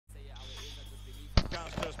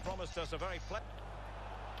promised us a very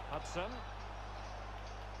Hudson.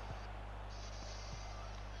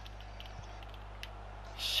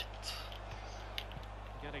 Shit.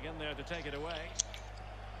 Getting in there to take it away.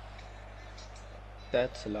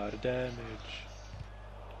 That's a lot of damage.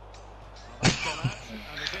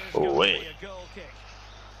 Oh wait.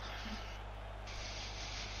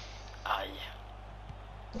 Aj.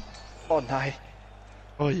 Åh nej.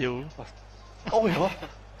 Oj, jo. Oj, ja.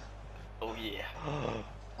 Oh yeah.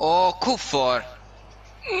 Hvorfor?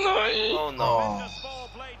 Nei. Oh no.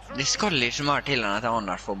 Det skal ikke mer til enn at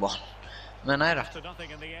Anders får ball. Men nei da.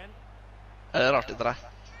 Det er rart etter deg.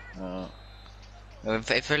 Ja.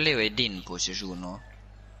 Jeg følger jo i din posisjon nå.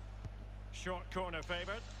 Short corner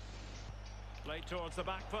favored. Play towards the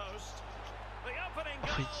back post. The opening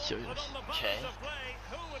goal. Oj, oj, oj. Okej.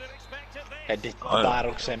 Är det där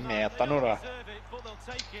också en meta nu då?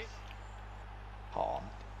 Fan.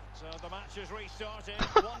 So the match is restarted.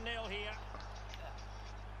 1-0 here.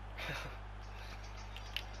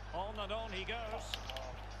 On and on he goes.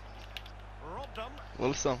 Robbed them.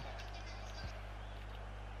 Wilson.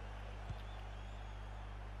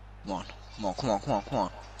 Come on.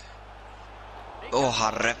 Åh,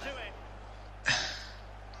 herre.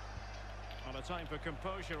 On a time for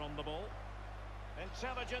composure on the ball.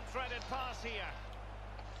 Intelligent threaded pass here.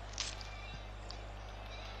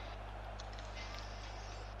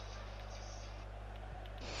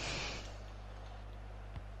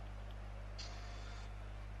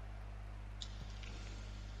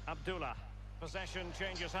 Abdullah. Possession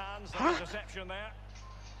changes hands. There's a deception there.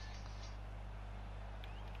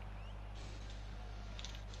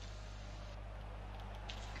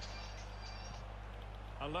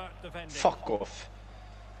 Alert defending. Fuck off.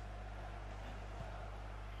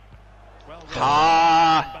 Well,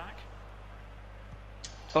 Ah!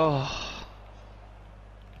 Åh.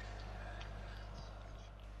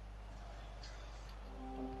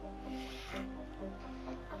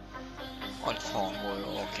 Alt faen går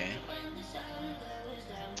jo ok.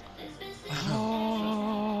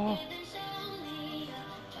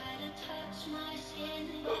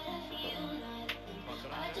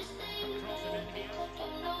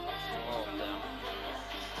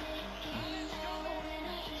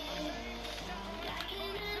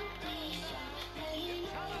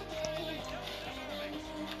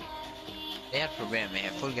 Det er et problem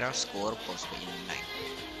med folk greier å score på oss på innlegg.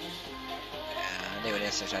 Det er jo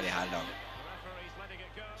det som skjer i hele dag.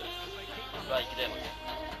 Det er ikke det.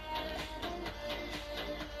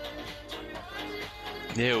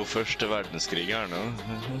 Det er jo første verdenskrig her nå.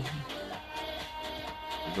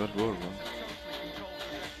 Det går man.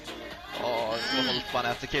 Åh, så holdt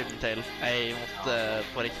man etter kulden til. Jeg måtte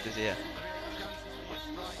på riktig side.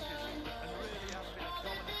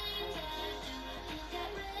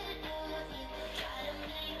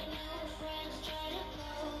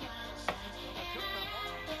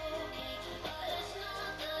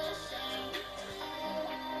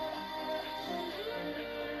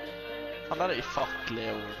 Han der er ufattelig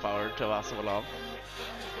overpowered til å være så lav.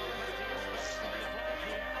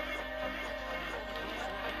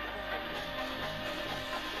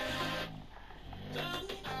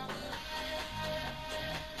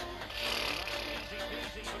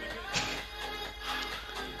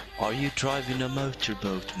 Are you driving a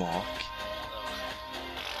motorboat, Mark?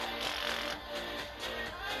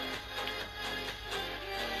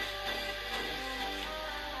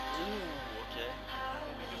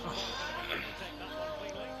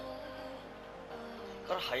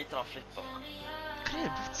 Hva heter han Flipper? Hva er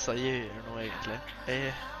det Botsa gjør nå egentlig?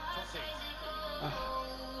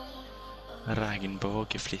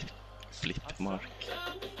 Regnbågeflipp, Mark.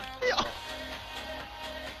 Ja!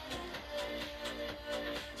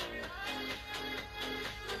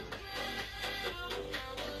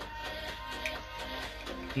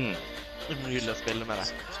 Det er mulig å spille med det.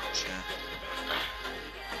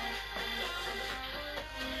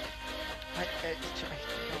 Nei, ikke meg.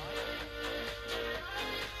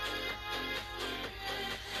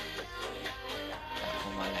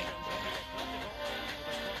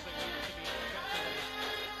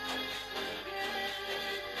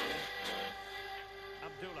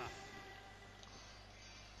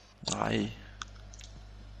 Nei.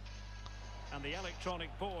 And the electronic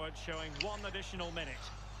board showing 1 additional minute.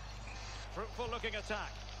 Fruitful looking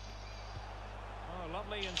attack. Oh,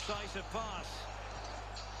 lovely incisive pass.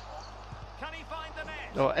 Can he find the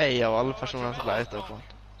net? Det var jeg av alle personer som ble etter på han.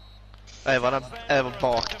 Jeg var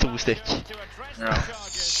bak 2 stykk. Ja.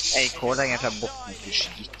 Jeg kåler egentlig botten til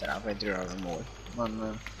skyter der, for jeg tror det var mål. Men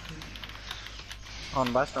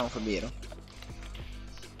han bare sprang forbi da.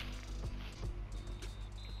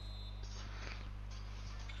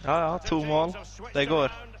 Ja, 2 mål. Det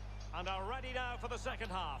går. And are ready now for the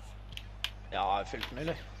second half. Ja, fullt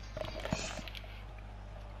mulig.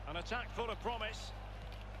 An attack full of promise.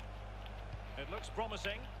 It looks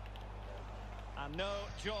promising. And no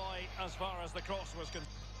joy as far as the cross was concerned.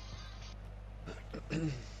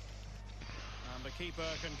 And the keeper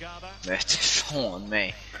can gather. Vet du faen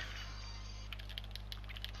meg.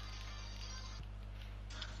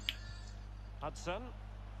 Hudson.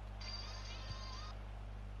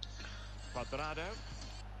 Quadrado.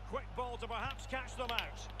 Quick ball to perhaps catch them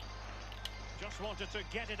out. Just wanted to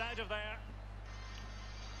get it out of there.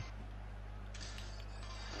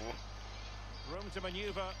 Room to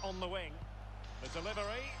manoeuvre on the wing. The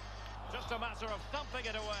delivery, just a matter of thumping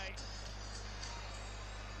it away.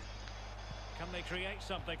 Can they create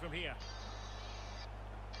something from here?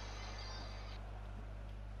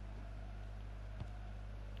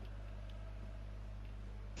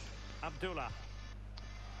 Abdullah.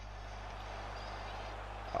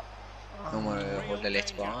 Nå må du holde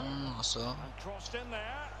litt på han, og så... And crossed in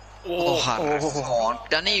there. Herre faen,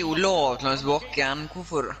 den jo lavt langs bakken,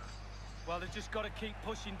 hvorfor? Well, they've just got to keep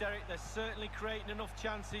pushing, Derek. They're certainly creating enough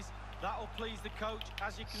chances. That'll please the coach,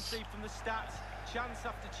 as you can see from the stats. Chance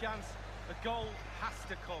after chance, a goal has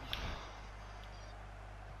to come.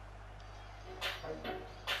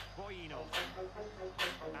 Boino.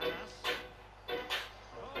 Anas.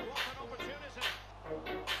 Oh, what an opportunity.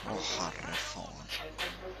 Herre faen.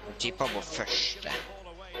 Tipper på første.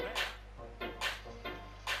 Ball away there.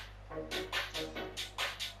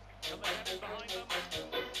 Can they get it behind them?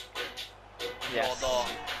 Ja da.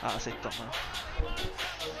 Ja, sitter han.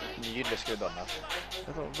 Nydelig skudd han her.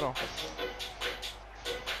 Det var bra.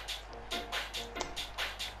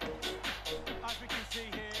 As we can see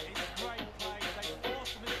here, it's great play. They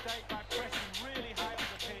force a mistake by pressing really high on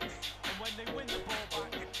the pitch. And when they win the ball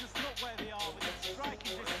back, just look where they are within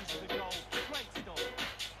striking distance of the goal. Great stuff.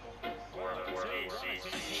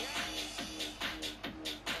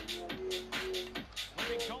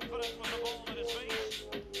 Looking confident with the ball at his feet.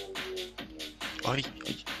 Oi,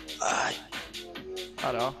 oi. Ai.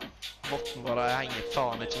 Her ja. Botten bare henger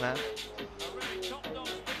faen ikke med. A really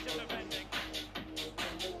top-notch piece of defending.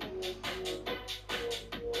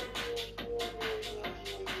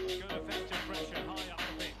 Good effective pressure high up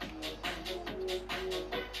the pitch.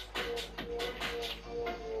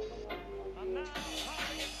 And now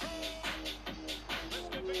passing it through. This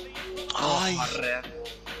could be the equaliser. Ai. Herre.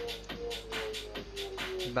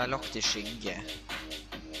 Bare lagt i skygge.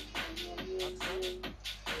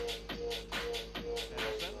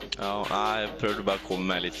 Ja, nei, jeg prøvde bare å komme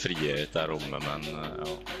meg litt fri i dette rommet, men ja.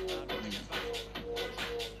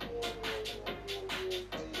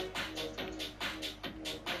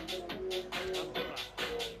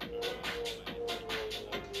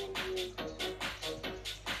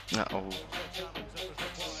 Ja, åh.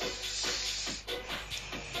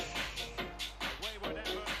 Wayward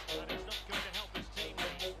effort, and it's not going to help his team.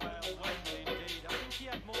 Well, wayward indeed. I think he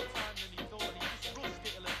had more time than he thought. He just rushed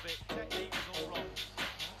it a little bit. Technique was all wrong.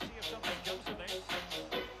 See if something comes of this.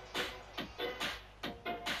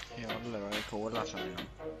 I alle dager kåler seg nå.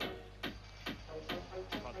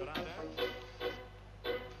 Quadrado.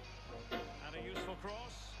 And a useful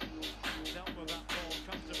cross. Dealt with that ball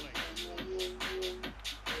comfortably.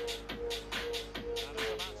 And it's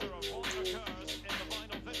a matter of what occurs in the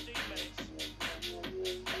final 15 minutes.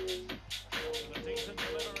 And a decent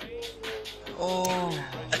delivery.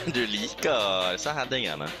 Du liker disse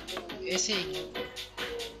headingene. Jeg sier...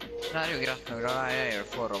 Det jo greit nok, da jeg gjør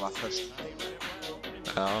forover først.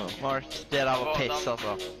 Ja. Mark, det der var piss,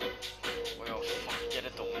 altså. Oi, ja, fuck, er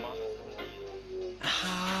det dommer?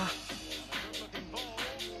 Looking ball.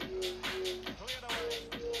 Cleared away.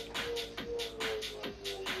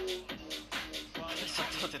 Det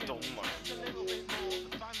satt jo til dommer. Just a little bit more.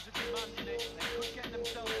 The fans are demanding it. They could get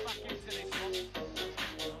themselves back into this one.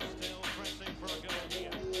 Still pressing for a goal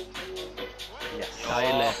here. Yes,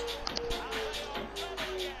 deilig.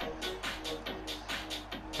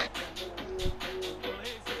 Well,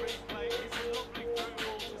 here's the replay. It's a lovely through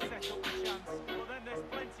ball to set up the chance. But then there's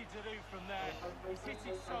plenty to do from there. He's hit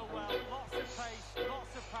it so well. Lots of pace,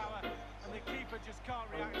 lots of power. And the keeper just can't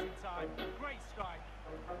react in time. Great strike.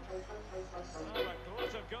 Oh, a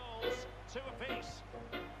glut of goals, 2 apiece.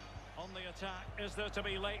 On the attack, is there to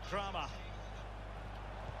be late drama?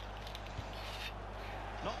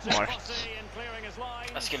 Not too Mark. fussy in clearing his line.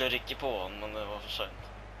 Jeg skulle rykke på han, men det var for sent.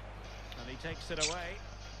 And he takes it away.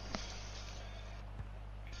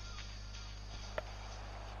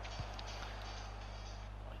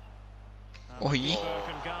 And Oi. the keeper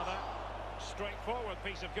can gather. Straightforward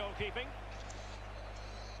piece of goalkeeping.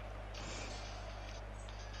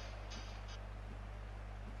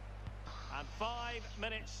 And 5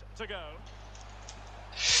 minutes to go.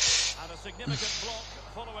 And a significant block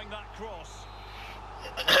following that cross.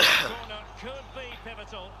 Corner could be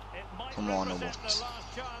pivotal. It might represent the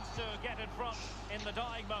last chance to get in front in the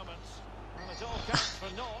dying moments. Well, it all counts for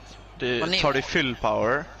naught. Tar du full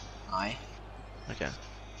power? Nei. Ok.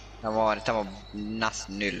 Det var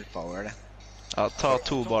nesten null power, det. Ja, ta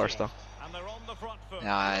 2 bars da. And they're on the front foot.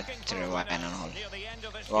 Ja, jeg tror det var 1,5.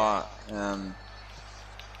 Det var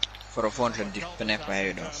for å få den til å dyppe ned på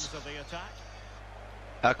høyde, altså.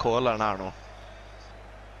 Jeg caller den her nå.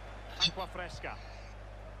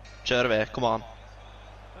 Kjører vi, kom an.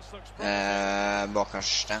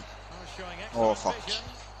 Bakerste. Åh, fuck.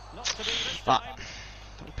 Nei,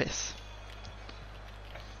 det var piss.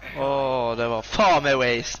 Åh, det var faen meg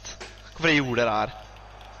waste. Hvorfor jeg gjorde det her?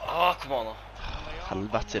 Kom an da.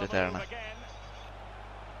 Helvete irriterende.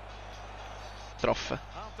 Straffe.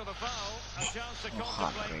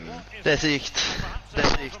 Det er sykt. Det er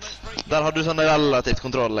sykt. Der har du sånn relativt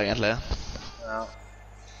kontroll, egentlig. Ja.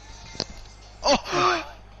 Åh!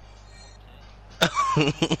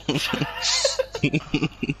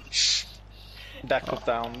 Back opp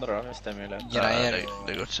det andre da, hvis det er mulig. Greier.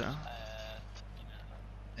 Det går ikke.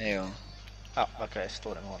 Jo. Ja, ok, jeg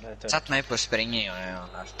står i mål. Sett meg på springing og ja,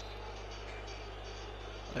 der.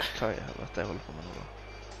 Hva i helvete jeg holder på med nå da?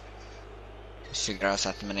 Hvis du greier å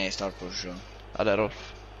sette meg ned i startposisjon. Ja, det er Rolf.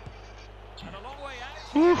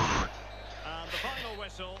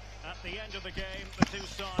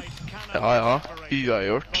 Ja, ja.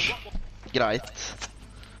 Uavgjort. Greit.